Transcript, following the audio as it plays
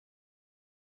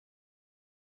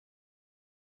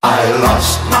I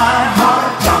lost my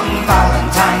heart on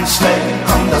Valentine's Day,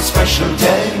 on that special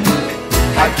day.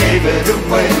 I gave it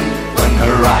away when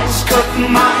her eyes caught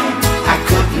mine. I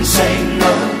couldn't say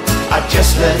no, I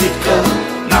just let it go.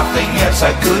 Nothing else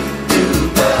I could do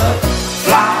but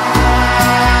fly.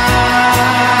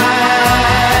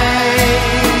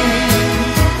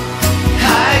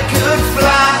 I could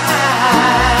fly.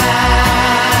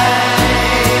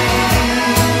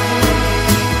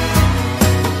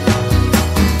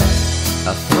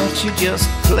 I thought you just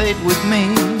played with me,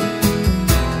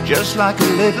 just like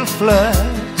a little flirt.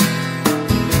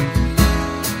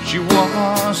 She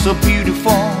was so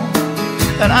beautiful,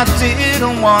 and I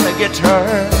didn't want to get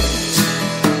hurt.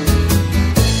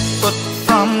 But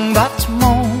from that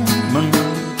moment,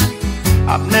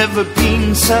 I've never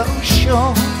been so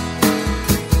sure.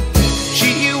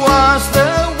 She was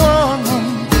the woman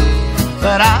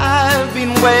that I've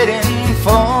been waiting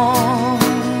for.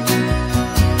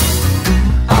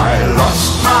 I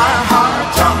lost my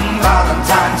heart on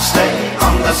Valentine's Day,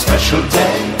 on that special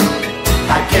day.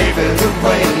 I gave it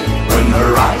away when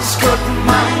her eyes caught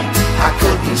mine. I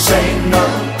couldn't say no,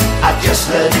 I just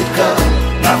let it go.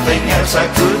 Nothing else I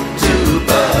could do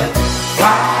but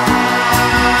fly.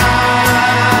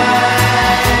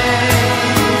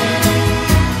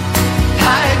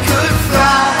 I could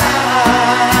fly.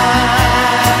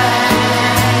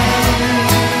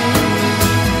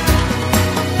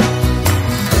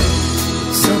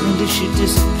 Suddenly she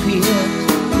disappeared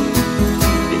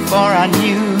before I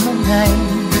knew her name.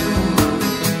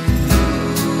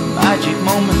 Magic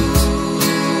moment,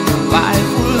 life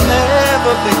will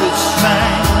never be the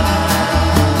same.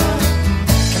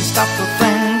 Can't stop to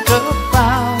think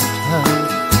about her,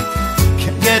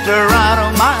 can't get her out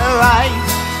of my life.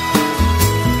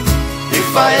 If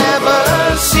I ever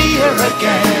see her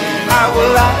again, I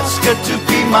will ask her to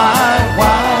be my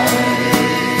wife.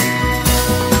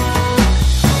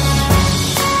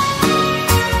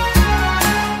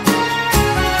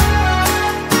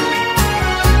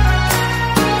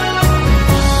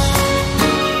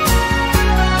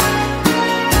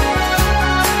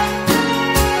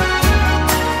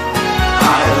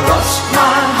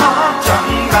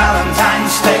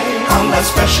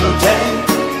 Special day,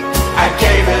 I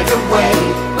gave it away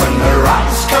when her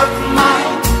eyes caught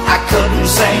mine. I couldn't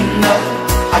say no,